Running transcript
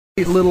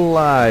Little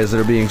lies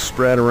that are being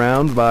spread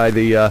around by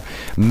the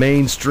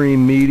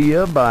mainstream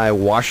media, by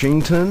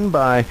Washington,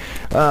 by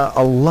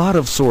a lot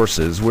of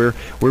sources. We're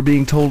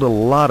being told a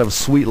lot of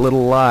sweet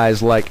little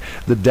lies like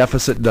the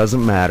deficit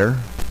doesn't matter.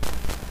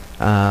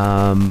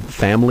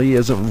 Family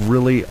isn't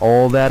really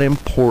all that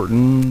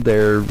important.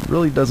 There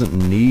really doesn't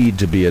need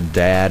to be a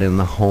dad in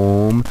the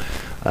home.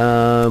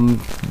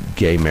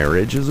 Gay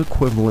marriage is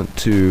equivalent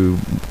to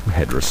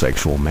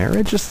heterosexual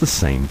marriage. It's the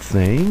same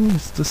thing.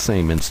 It's the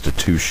same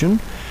institution.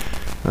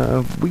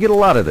 We get a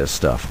lot of this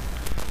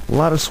stuff. A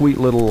lot of sweet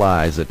little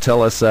lies that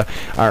tell us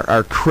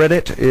our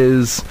credit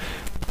is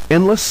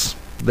endless,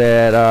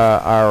 that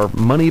our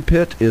money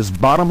pit is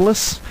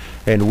bottomless,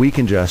 and we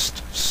can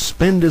just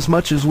spend as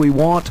much as we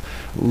want,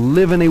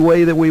 live any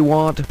way that we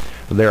want.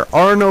 There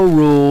are no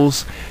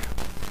rules.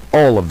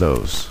 All of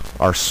those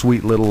are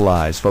sweet little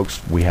lies.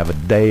 Folks, we have a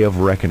day of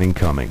reckoning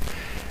coming.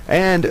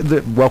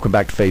 And welcome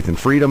back to Faith and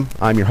Freedom.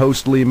 I'm your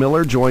host, Lee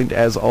Miller, joined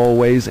as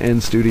always in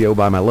studio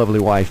by my lovely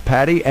wife,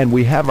 Patti. And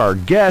we have our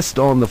guest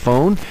on the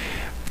phone,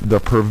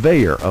 the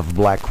purveyor of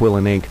Black Quill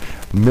and Ink,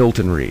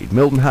 Milton Reid.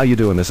 Milton, how you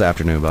doing this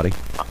afternoon, buddy?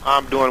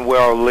 I'm doing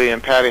well, Lee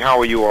and Patti. How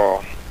are you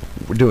all?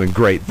 We're doing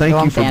great.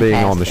 Thank you for being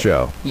on the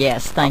show.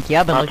 Yes, thank you.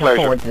 I've been looking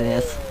forward to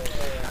this.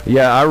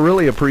 Yeah, I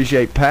really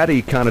appreciate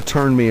Patti kind of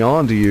turned me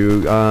on to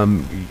you.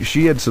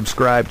 She had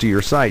subscribed to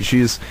your site.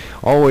 She's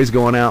always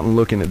going out and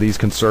looking at these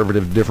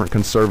different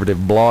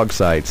conservative blog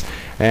sites.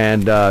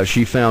 And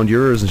she found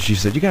yours, and she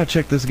said, you got to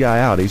check this guy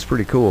out. He's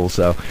pretty cool.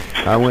 So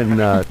I went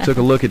and took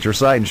a look at your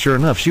site, and sure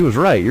enough, she was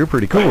right. You're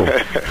pretty cool.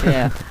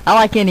 Yeah, I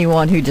like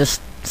anyone who just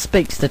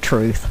speaks the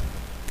truth.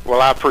 Well,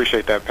 I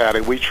appreciate that,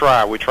 Patti. We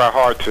try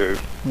hard to.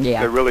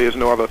 Yeah. There really is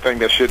no other thing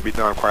that should be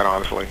done, quite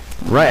honestly.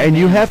 Right, and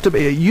you've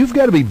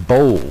got to be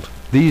bold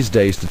these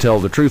days to tell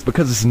the truth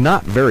because it's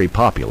not very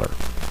popular.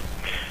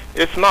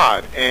 It's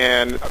not,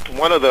 and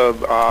one of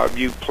the,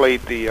 you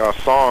played the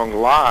song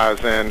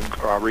Lies, and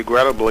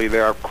regrettably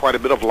there are quite a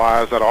bit of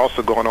lies that are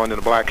also going on in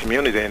the black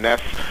community, and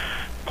that's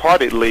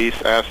part at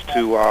least as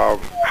to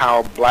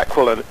how Black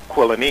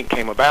Quill and Ink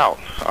came about.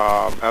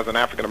 As an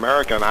African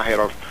American, I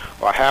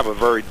have a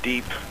very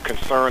deep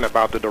concern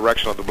about the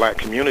direction of the black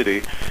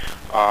community,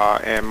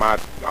 and my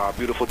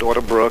beautiful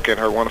daughter Brooke and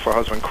her wonderful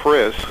husband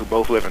Chris, who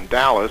both live in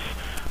Dallas,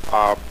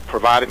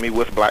 provided me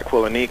with Black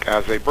Quill and Ink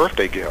as a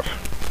birthday gift.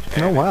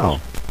 And oh, wow.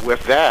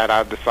 With that,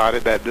 I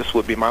decided that this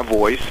would be my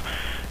voice,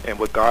 and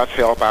with God's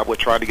help, I would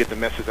try to get the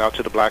message out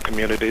to the black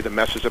community, the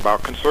message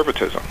about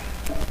conservatism.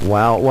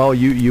 Wow, well,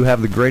 you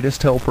have the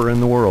greatest helper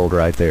in the world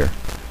right there.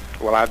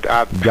 Well,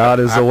 God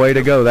is the way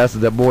to go. That's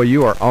the boy.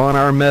 You are on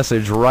our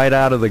message right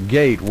out of the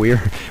gate.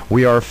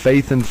 We are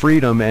Faith and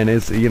Freedom, and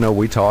it's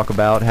we talk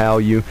about how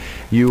you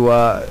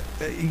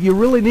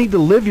really need to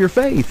live your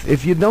faith.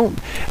 If you don't,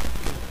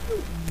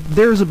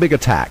 there's a big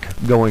attack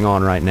going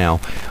on right now.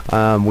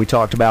 We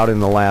talked about in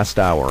the last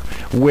hour,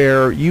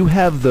 where you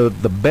have the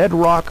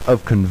bedrock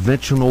of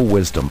conventional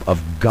wisdom,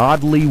 of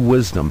godly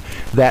wisdom,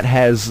 that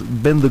has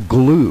been the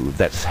glue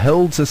that's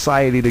held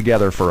society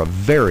together for a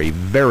very,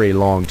 very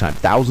long time,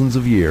 thousands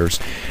of years.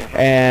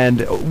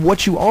 And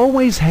what you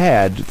always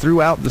had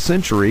throughout the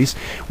centuries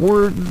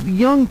were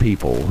young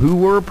people who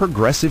were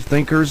progressive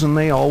thinkers, and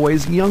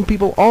young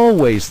people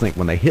always think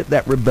when they hit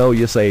that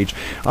rebellious age,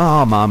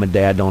 oh, mom and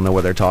dad don't know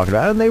what they're talking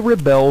about, and they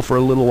rebel for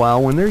a little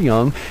while when they're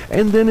young,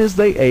 and then as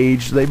they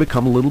age, they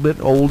become a little bit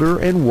older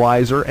and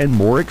wiser and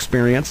more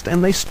experienced,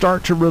 and they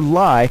start to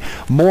rely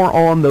more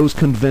on those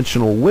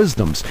conventional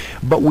wisdoms.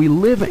 But we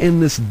live in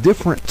this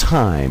different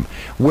time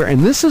where,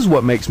 and this is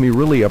what makes me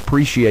really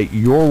appreciate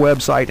your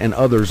website and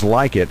others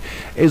like it,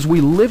 is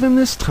we live in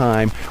this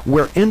time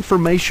where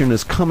information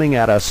is coming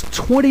at us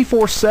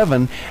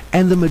 24/7,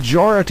 and the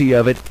majority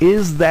of it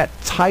is that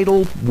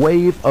tidal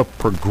wave of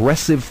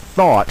progressive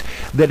thought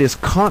that is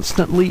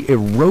constantly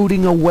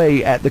eroding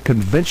away at the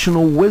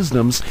conventional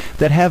wisdoms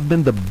that have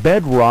been the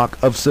bedrock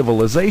of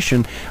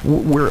civilization.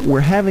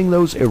 We're having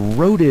those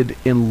eroded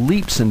in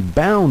leaps and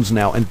bounds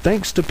now, and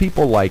thanks to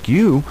people like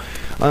you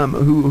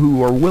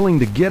who are willing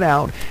to get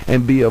out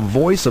and be a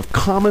voice of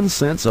common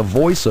sense, a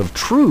voice of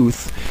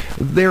truth,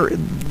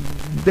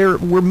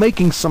 we're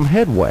making some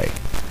headway.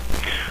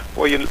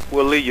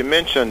 Well, Lee, you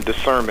mentioned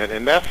discernment,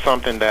 and that's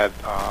something that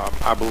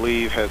I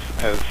believe has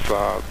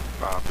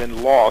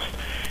been lost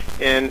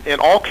in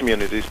all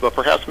communities, but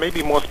perhaps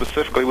maybe more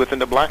specifically within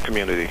the black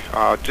community.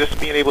 Just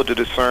being able to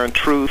discern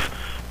truth,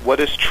 what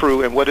is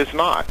true and what is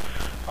not.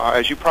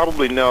 As you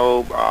probably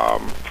know,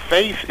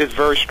 faith is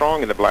very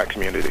strong in the black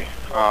community.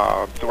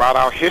 Throughout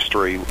our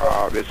history,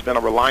 it's been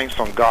a reliance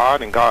on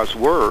God and God's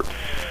Word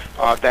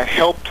that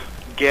helped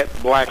get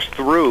blacks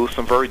through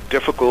some very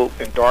difficult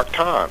and dark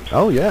times.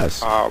 Oh,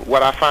 yes.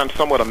 What I find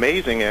somewhat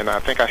amazing, and I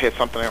think I had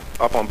something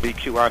up on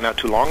BQI not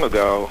too long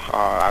ago,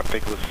 I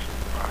think it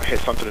had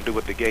something to do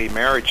with the gay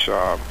marriage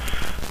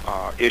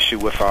issue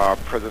with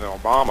President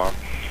Obama.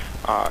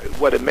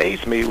 What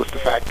amazed me was the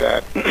fact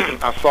that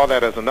I saw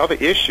that as another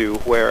issue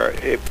where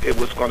it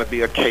was going to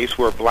be a case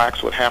where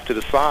blacks would have to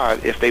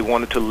decide if they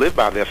wanted to live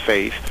by their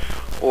faith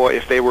or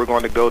if they were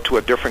going to go to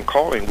a different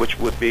calling, which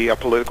would be a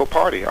political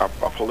party, a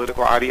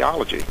political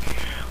ideology.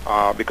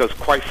 Because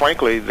quite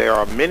frankly, there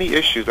are many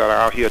issues that are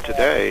out here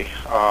today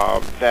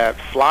that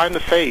fly in the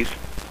face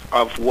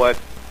of what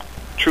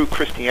true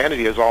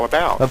Christianity is all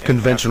about. Of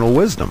conventional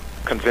wisdom.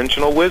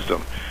 Conventional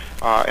wisdom.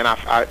 And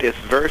it's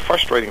very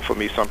frustrating for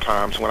me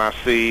sometimes when I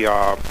see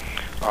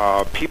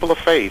people of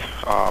faith,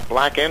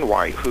 black and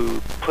white,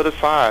 who put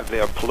aside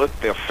their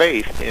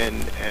faith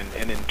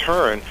and in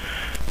turn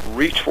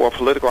reach for a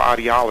political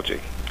ideology.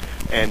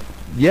 And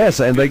yes,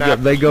 and they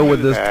go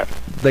with this.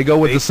 They go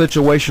with the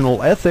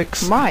situational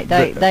ethics. Right.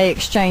 They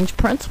exchange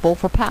principle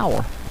for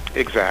power.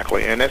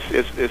 Exactly, and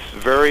it's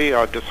very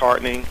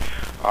disheartening.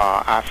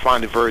 I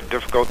find it very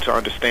difficult to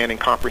understand and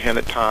comprehend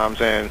at times,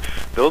 and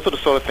those are the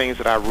sort of things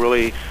that I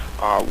really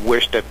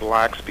wish that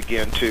blacks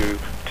begin to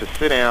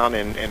sit down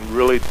and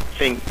really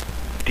think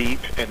deep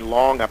and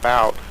long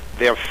about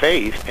their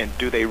faith, and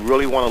do they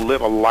really want to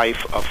live a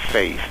life of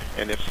faith?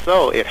 And if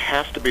so, it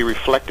has to be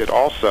reflected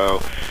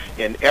also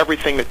in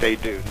everything that they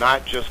do,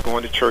 not just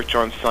going to church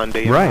on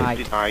Sunday and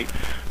Wednesday night,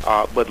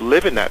 but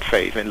living that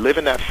faith. And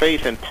living that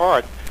faith in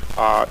part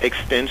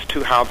extends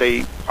to how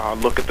they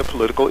look at the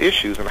political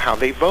issues and how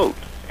they vote.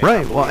 And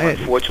right. Well,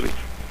 unfortunately,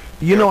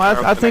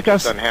 I think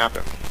doesn't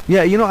happen.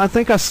 Yeah, I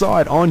think I saw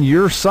it on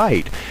your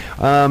site.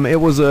 It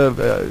was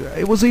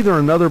either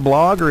another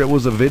blog or it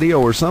was a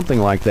video or something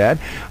like that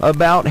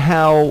about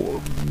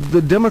how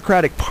the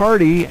Democratic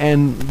Party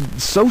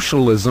and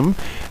socialism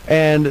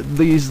and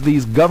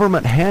these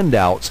government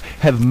handouts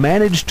have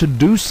managed to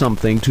do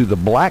something to the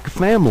black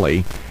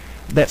family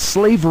that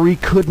slavery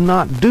could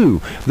not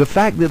do. The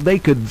fact that they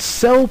could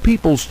sell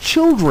people's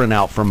children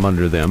out from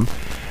under them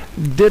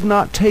did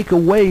not take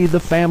away the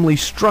family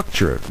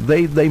structure.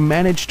 They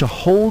managed to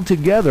hold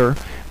together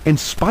in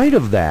spite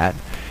of that,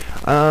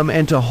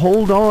 and to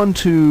hold on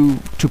to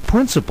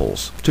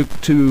principles,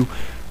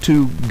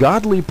 to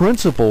godly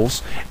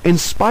principles in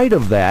spite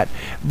of that.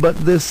 But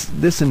this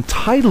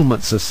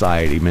entitlement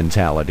society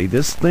mentality,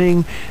 this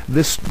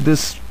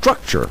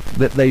structure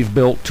that they've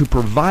built to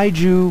provide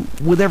you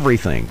with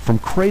everything from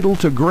cradle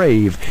to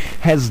grave,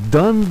 has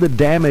done the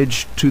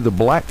damage to the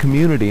black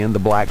community and the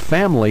black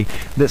family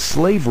that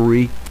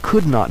slavery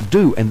could not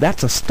do, and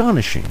that's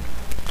astonishing.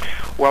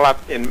 Well,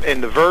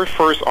 in the very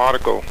first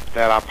article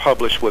that I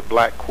published with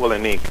Black Quill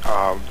and Ink,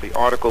 the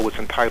article was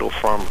entitled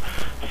 "From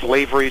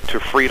Slavery to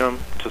Freedom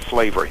to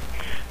Slavery,"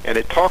 and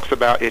it talked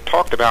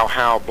about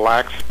how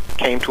blacks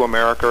came to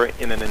America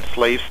in an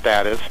enslaved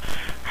status,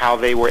 how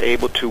they were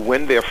able to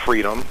win their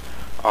freedom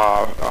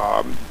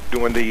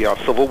during the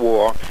Civil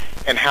War,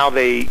 and how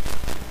they,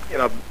 in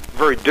a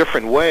very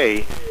different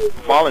way,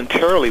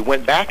 voluntarily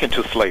went back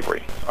into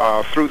slavery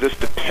through this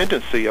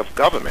dependency of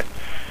government.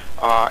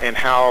 And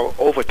how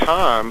over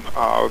time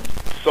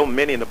so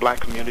many in the black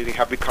community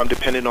have become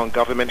dependent on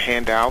government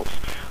handouts,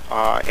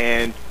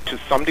 and to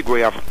some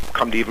degree I've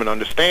come to even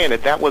understand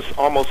that was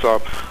almost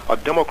a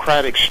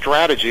democratic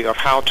strategy of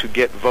how to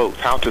get votes,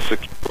 how to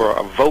secure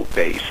a vote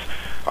base,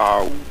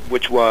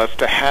 which was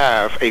to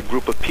have a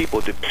group of people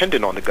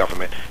dependent on the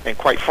government. And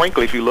quite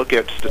frankly, if you look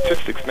at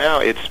statistics now,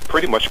 it's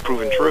pretty much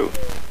proven true.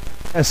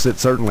 Yes, it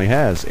certainly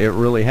has. It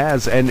really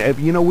has. And,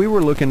 we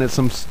were looking at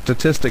some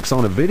statistics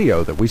on a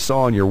video that we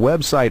saw on your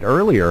website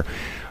earlier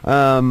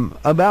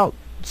about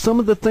some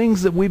of the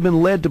things that we've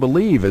been led to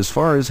believe as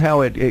far as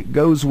how it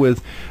goes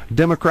with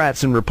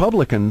Democrats and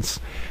Republicans.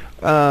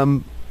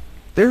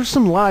 There's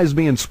some lies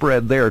being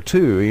spread there,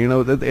 too.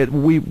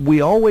 We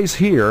always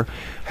hear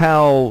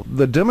how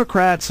the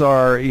Democrats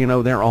are,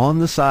 they're on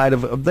the side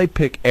of, they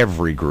pick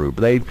every group.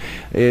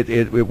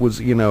 It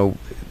was,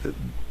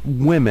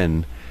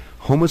 women,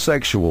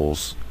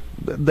 homosexuals,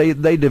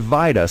 they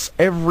divide us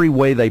every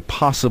way they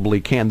possibly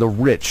can. The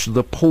rich,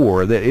 the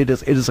poor. It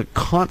is a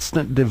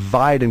constant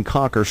divide and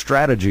conquer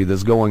strategy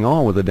that's going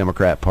on with the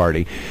Democrat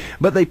Party.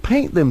 But they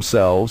paint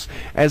themselves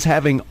as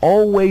having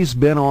always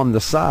been on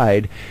the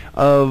side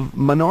of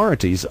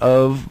minorities,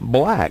 of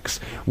blacks,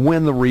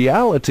 when the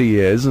reality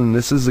is, and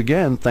this is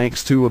again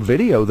thanks to a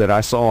video that I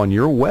saw on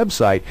your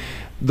website,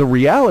 the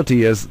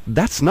reality is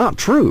that's not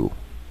true.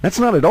 That's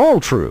not at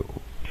all true.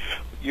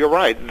 You're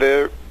right.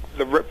 The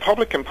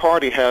Republican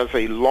Party has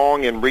a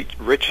long and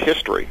rich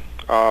history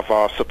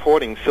of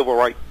supporting civil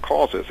rights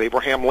causes.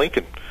 Abraham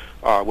Lincoln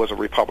was a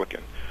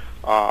Republican.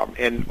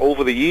 And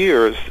over the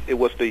years, it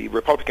was the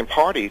Republican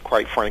Party,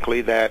 quite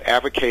frankly, that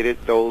advocated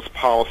those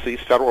policies,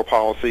 federal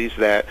policies,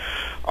 that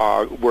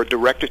were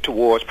directed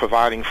towards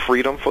providing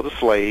freedom for the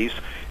slaves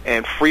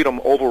and freedom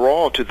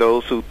overall to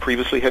those who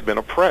previously had been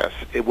oppressed.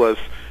 It was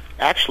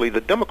actually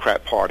the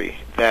Democrat Party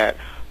that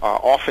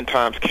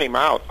oftentimes came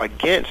out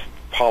against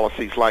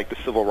policies like the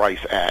Civil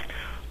Rights Act.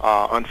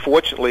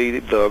 Unfortunately,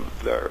 there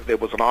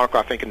was an article,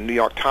 I think, in the New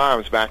York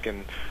Times back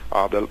in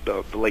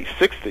the late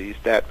 60s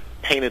that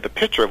painted the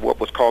picture of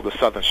what was called the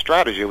Southern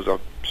Strategy. It was a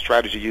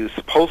strategy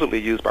supposedly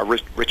used by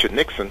Richard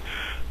Nixon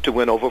to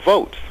win over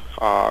votes,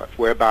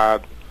 whereby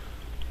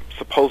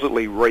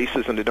supposedly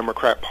racists in the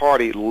Democrat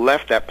Party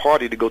left that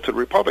party to go to the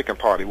Republican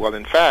Party. Well,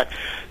 in fact,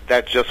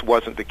 that just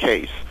wasn't the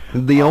case.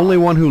 The only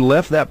one who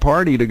left that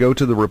party to go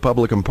to the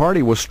Republican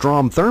Party was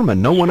Strom Thurmond.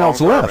 No one else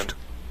Strom Thurmond. left.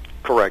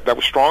 Correct. That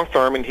was Strom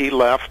Thurmond. He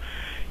left.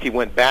 He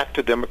went back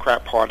to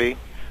Democrat Party,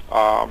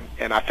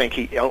 and I think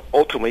he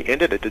ultimately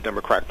ended at the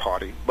Democrat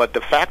Party. But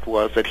the fact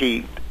was that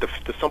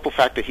the simple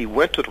fact that he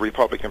went to the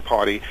Republican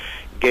Party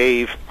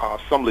gave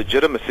some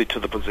legitimacy to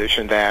the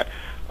position that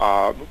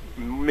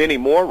many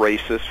more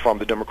racists from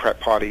the Democrat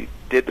Party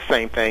did the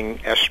same thing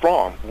as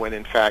Strom, when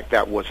in fact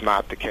that was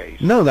not the case.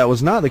 No, that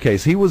was not the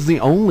case. He was the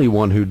only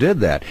one who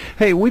did that.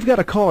 Hey, we've got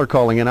a caller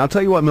calling in. I'll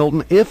tell you what,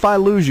 Milton, if I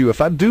lose you,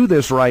 if I do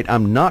this right,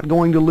 I'm not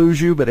going to lose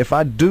you, but if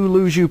I do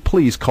lose you,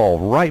 please call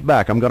right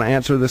back. I'm going to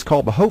answer this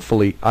call, but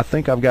hopefully I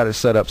think I've got it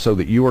set up so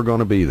that you are going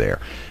to be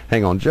there.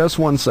 Hang on just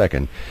 1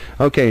 second.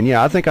 Okay, and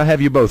yeah, I think I have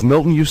you both.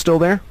 Milton, you still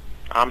there?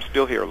 I'm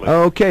still here, Lou.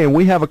 Okay, and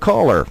we have a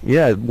caller.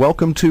 Yeah,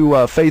 welcome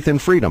to Faith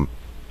and Freedom.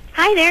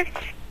 Hi there.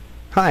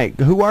 Hi,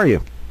 who are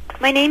you?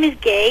 My name is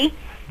Gay.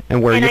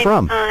 And where are you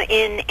from? I'm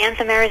in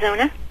Anthem,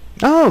 Arizona.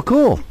 Oh,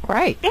 cool.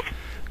 Right. Yeah.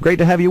 Great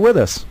to have you with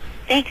us.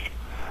 Thanks.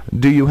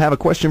 Do you have a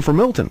question for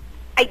Milton?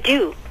 I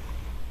do.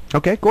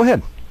 Okay, go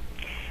ahead.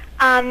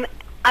 I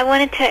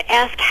wanted to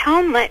ask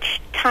how much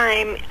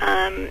time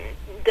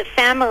the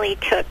family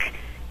took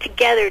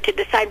together to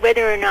decide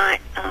whether or not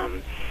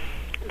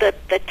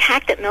the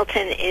tack that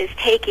Milton is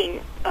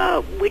taking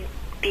would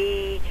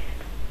be,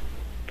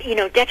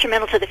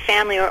 detrimental to the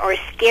family or a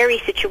scary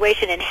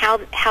situation, and how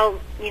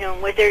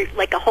was there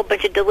like a whole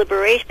bunch of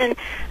deliberation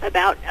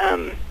about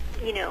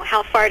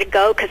how far to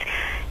go, because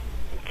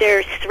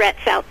there's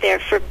threats out there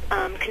for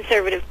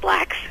conservative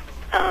blacks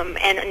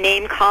and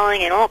name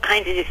calling and all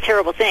kinds of just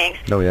terrible things.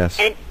 Oh, yes.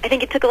 And I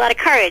think it took a lot of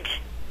courage.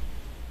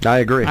 I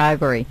agree. I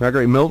agree.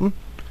 Milton?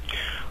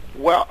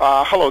 Well,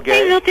 hello,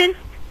 Gay. Hey, Milton.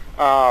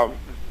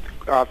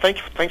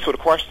 Thanks for the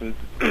question.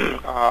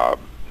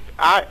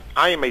 I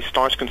am a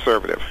staunch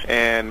conservative,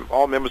 and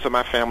all members of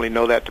my family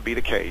know that to be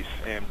the case.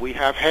 And we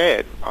have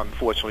had,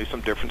 unfortunately, some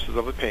differences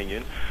of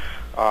opinion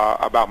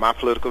about my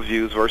political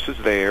views versus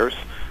theirs.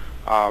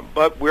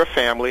 But we're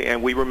family,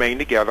 and we remain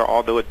together,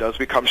 although it does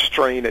become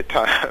strained at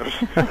times.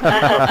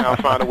 I'll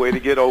find a way to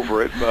get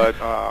over it. But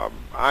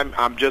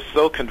I'm just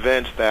so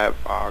convinced that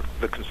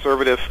the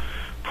conservative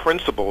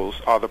principles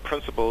are the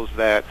principles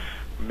that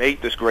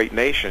made this great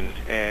nation,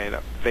 and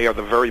they are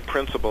the very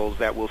principles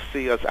that will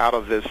see us out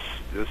of this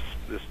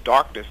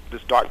darkness,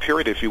 this dark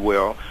period, if you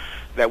will,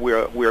 that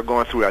we're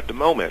going through at the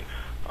moment.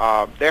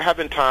 There have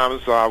been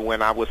times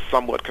when I was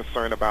somewhat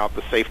concerned about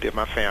the safety of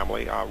my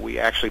family. We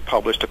actually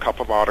published a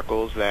couple of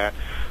articles that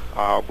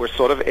were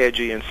sort of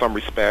edgy in some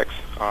respects,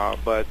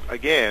 but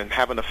again,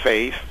 having a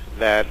faith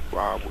that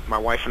my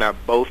wife and I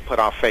both put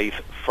our faith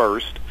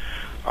first.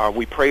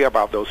 We pray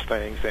about those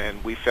things,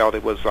 and we felt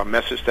it was a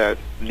message that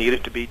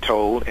needed to be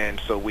told, and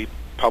so we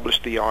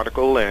published the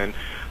article, and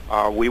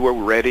we were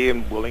ready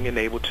and willing and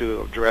able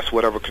to address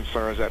whatever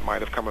concerns that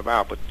might have come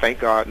about. But thank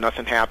God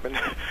nothing happened.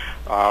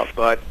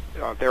 But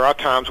there are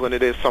times when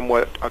it is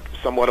somewhat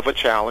of a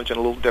challenge and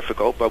a little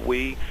difficult, but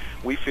we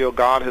feel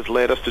God has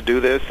led us to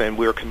do this, and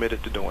we're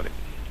committed to doing it.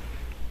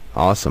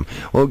 Awesome.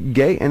 Well,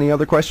 Gay, any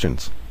other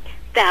questions?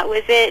 That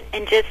was it,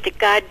 and just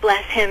God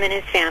bless him and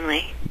his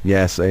family.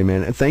 Yes,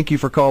 amen. And thank you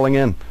for calling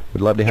in.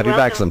 We'd love to have you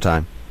back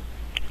sometime.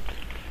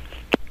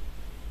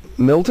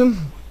 Milton?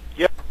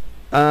 Yep.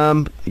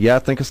 Yeah, I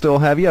think I still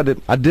have you.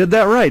 I did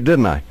that right,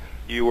 didn't I?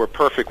 You were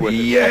perfect with it.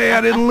 Yeah,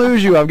 I didn't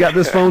lose you. I've got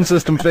this phone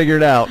system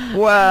figured out.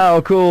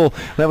 Wow, cool.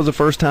 That was the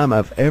first time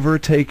I've ever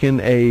taken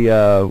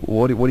a,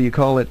 what do you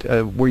call it,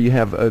 where you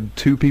have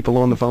two people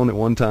on the phone at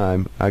one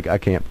time. I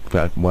can't,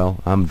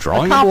 I'm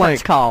drawing a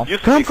blank.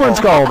 Conference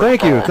call.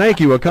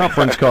 Thank you, a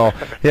conference call.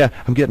 Yeah,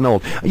 I'm getting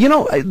old.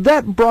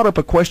 That brought up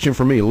a question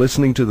for me,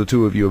 listening to the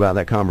two of you about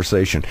that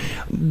conversation.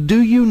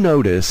 Do you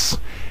notice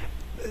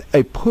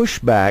a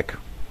pushback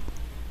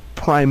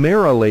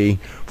primarily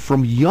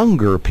from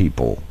younger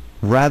people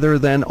rather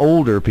than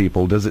older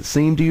people? Does it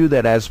seem to you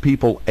that as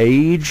people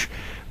age,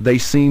 they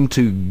seem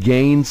to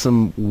gain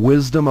some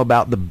wisdom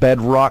about the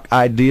bedrock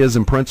ideas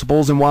and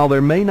principles? And while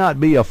there may not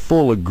be a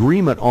full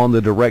agreement on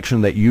the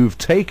direction that you've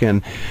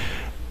taken,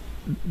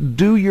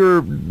 do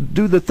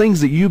the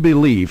things that you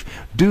believe,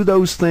 do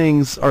those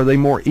things, are they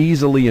more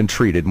easily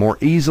entreated, more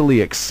easily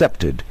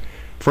accepted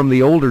from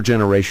the older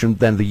generation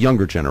than the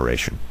younger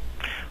generation?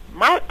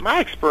 My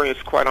experience,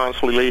 quite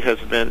honestly, Lee, has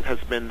been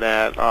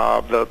that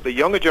the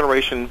younger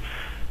generation,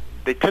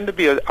 they tend to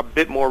be a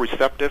bit more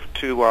receptive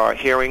to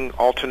hearing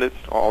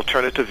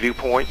alternative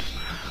viewpoints.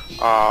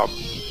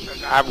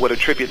 I would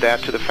attribute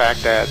that to the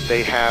fact that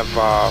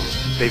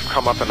they've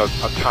come up in a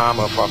time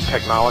of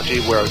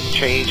technology where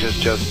change has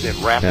just been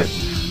rapid.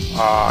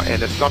 Yeah.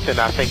 And it's something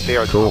I think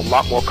they're a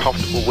lot more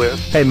comfortable with.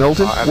 Hey,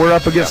 Milton, we're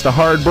up against a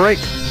hard break.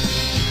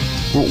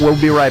 We'll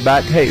be right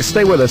back. Hey,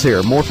 stay with us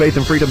here. More Faith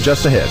and Freedom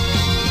just ahead.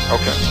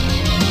 Okay.